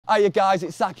Hiya guys,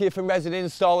 it's Zach here from Resin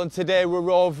Install, and today we're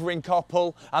over in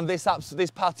Coppell, and this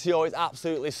patio is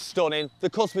absolutely stunning. The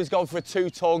customer's gone for a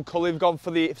two-tone colour, we've gone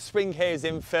for the spring haze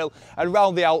infill, and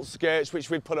around the outskirts, which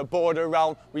we put a border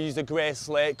around, we used a grey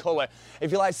slate colour.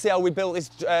 If you'd like to see how we built this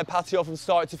patio from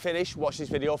start to finish, watch this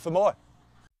video for more.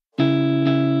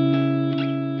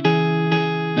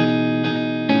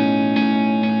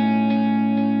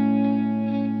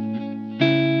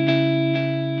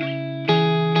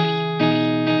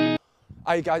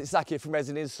 Hi guys, it's Zach here from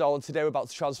Resin Install, and today we're about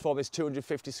to transform this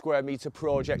 250 square metre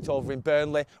project over in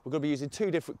Burnley. We're going to be using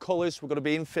two different colours. We're going to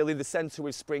be infilling the centre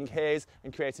with spring haze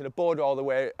and creating a border all the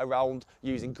way around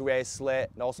using grey slate,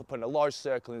 and also putting a large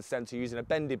circle in the centre using a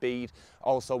bendy bead,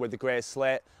 also with the grey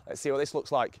slate. Let's see what this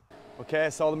looks like. Okay,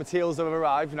 so all the materials have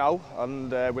arrived now,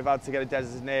 and we've had to get a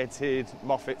designated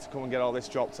Moffat to come and get all this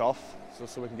dropped off,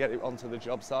 so we can get it onto the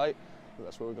job site.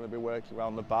 That's where we're going to be working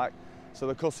around the back. So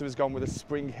the customer's gone with a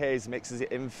spring haze mix as the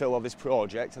infill of this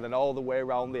project, and then all the way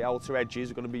around the outer edges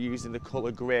we're going to be using the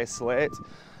colour grey slate.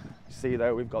 You see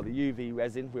there we've got the UV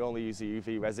resin. We only use the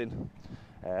UV resin.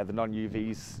 The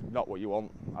non-UV's not what you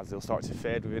want, as they'll start to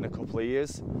fade within a couple of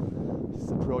years. This is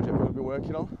the project we're going to be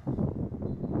working on.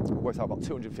 Worked out about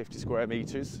 250 square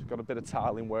metres. Got a bit of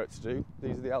tiling work to do.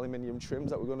 These are the aluminium trims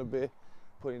that we're going to be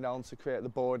putting down to create the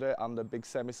border, and a big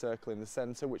semicircle in the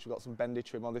centre, which we've got some bendy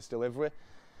trim on this delivery.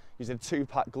 Using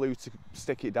 2-pack glue to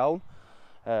stick it down.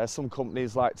 Some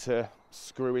companies like to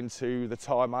screw into the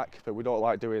tarmac, but we don't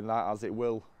like doing that as it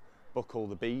will buckle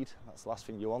the bead. That's the last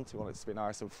thing you want. You want it to be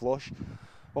nice and flush.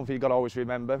 One thing you've got to always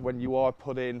remember, when you are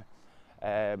putting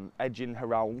edging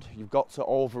around, you've got to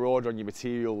over order on your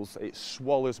materials. It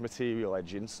swallows material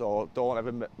edging, so don't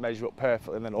ever measure up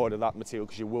perfectly and then order that material,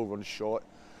 because you will run short.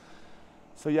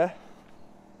 So yeah,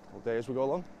 all day as we go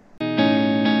along.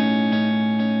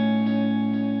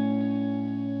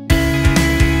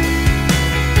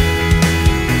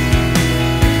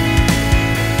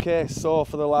 Okay, so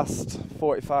for the last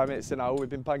 45 minutes an hour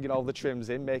we've been banging all the trims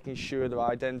in, making sure they're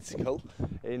identical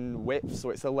in width,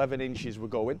 so it's 11 inches we're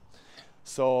going.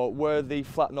 So where the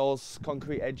flat nose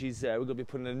concrete edge is there, we're going to be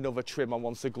putting another trim on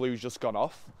once the glue's just gone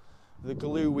off. The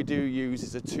glue we do use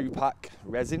is a 2-pack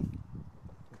resin.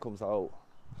 It comes out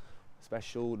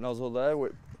special nozzle there,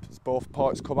 which both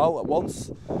parts come out at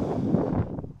once.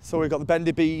 So we've got the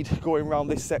bendy bead going around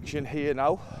this section here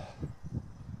now.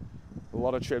 A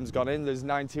lot of trim's gone in. There's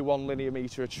 91 linear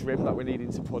metre of trim that we're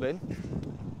needing to put in,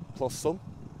 plus some.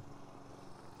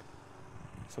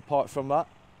 So apart from that,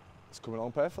 it's coming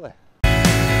along perfectly.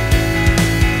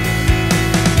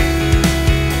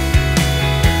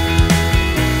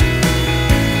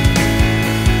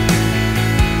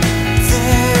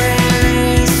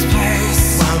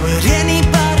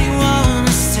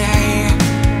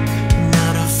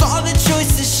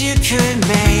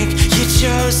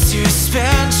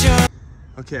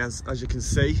 Okay, as you can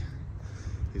see,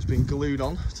 it's been glued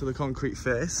on to the concrete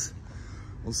face.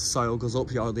 Once the soil goes up,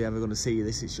 you're hardly ever going to see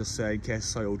this. It's just in case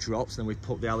soil drops. Then we've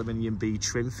put the aluminium bead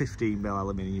trim, 15mm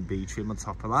aluminium bead trim on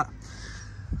top of that.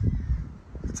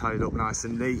 Tied up nice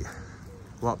and neat.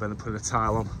 A lot better than putting a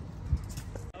tile on.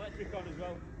 Electric on as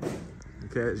well.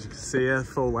 Okay, as you can see here,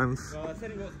 full length.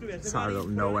 Tied up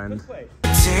no end.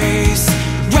 Days,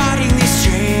 riding these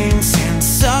strings in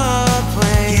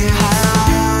subway.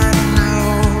 I don't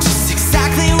know just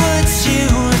exactly what you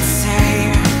would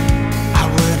say. I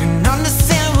wouldn't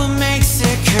understand what makes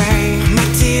it great. My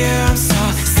dear, I'm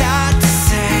so sad to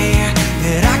say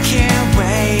that I can't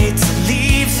wait to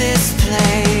leave this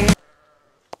place.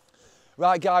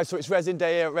 Right guys, so it's resin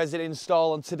day here at Resin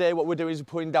Install, and today what we're doing is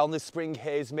putting down this spring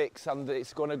haze mix, and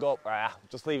it's going to go,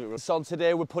 just leave it. So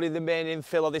today we're putting the main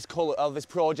infill of this colour of this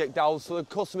project down. So the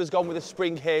customer's gone with a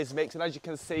spring haze mix, and as you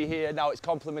can see here now, it's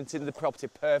complementing the property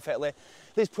perfectly.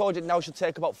 This project now should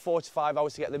take about 4 to 5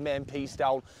 hours to get the main piece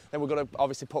down. Then we're going to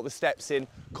obviously put the steps in,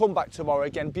 come back tomorrow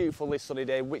again, beautiful this sunny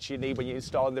day, which you need when you're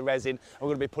installing the resin. And we're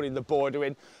going to be putting the border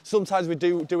in. Sometimes we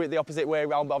do it the opposite way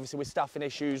around, but obviously with staffing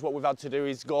issues, what we've had to do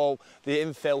is go the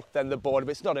infill, then the border,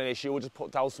 but it's not an issue. We'll just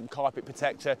put down some carpet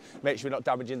protector, make sure we're not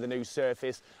damaging the new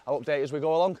surface. I'll update as we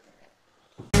go along.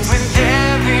 When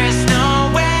there is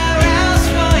nowhere else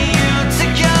for you to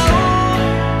go,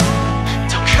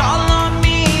 don't call on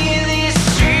me, these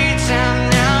streets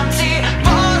and empty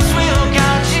bars will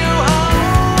guide you home.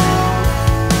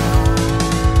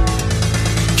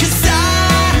 'Cause I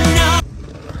know.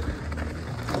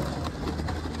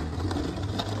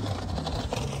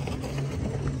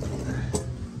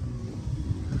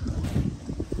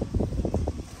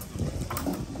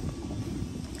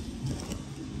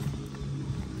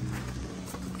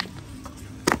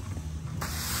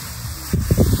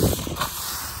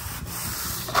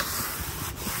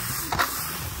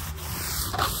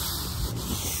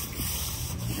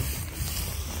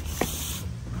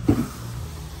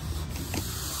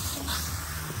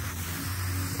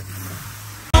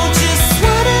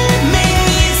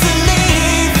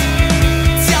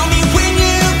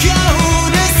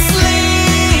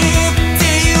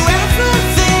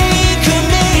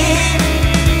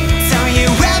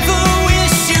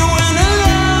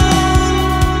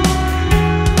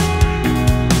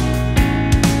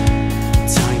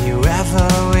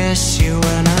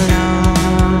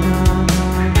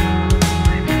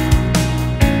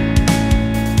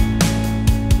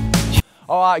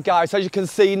 Right guys, as you can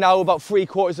see now, about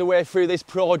 3/4 of the way through this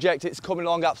project, it's coming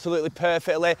along absolutely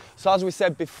perfectly. So as we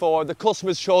said before, the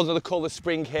customer's chosen the colour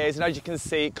Spring Haze, and as you can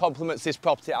see, it complements this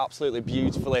property absolutely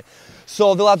beautifully.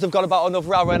 So the lads have got about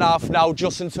another hour and a half now,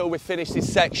 just until we finish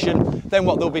this section. Then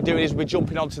what they'll be doing is we're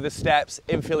jumping onto the steps,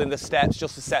 infilling the steps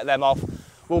just to set them off.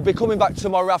 We'll be coming back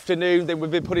tomorrow afternoon, then we'll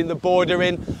be putting the border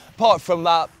in. Apart from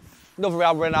that, another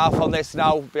hour and a half on this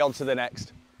now, be on to the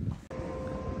next.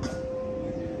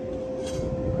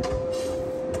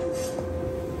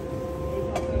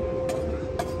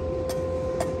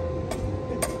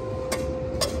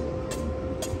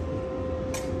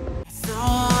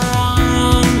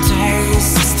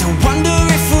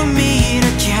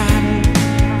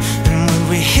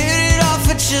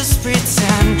 Just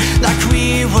pretend like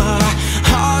we were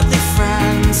hardly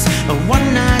friends, a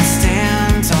one-night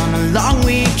stand on a long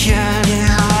weekend.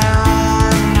 Yeah,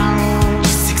 I know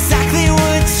just exactly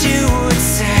what you would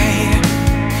say.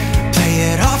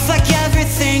 Play it off like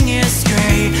everything is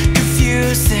great.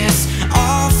 Confuse this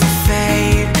all for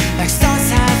fate, like stars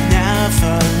have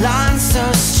never lined so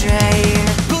straight.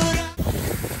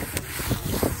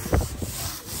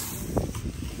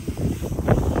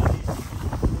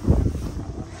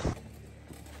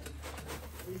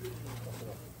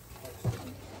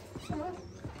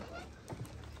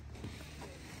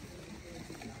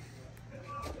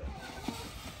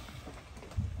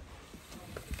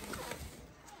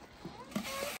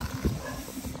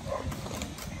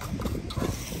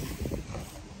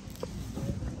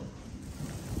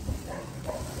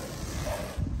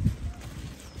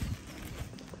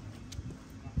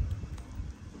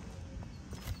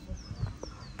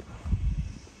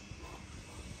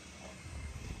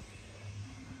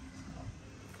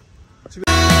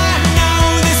 I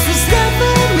know this was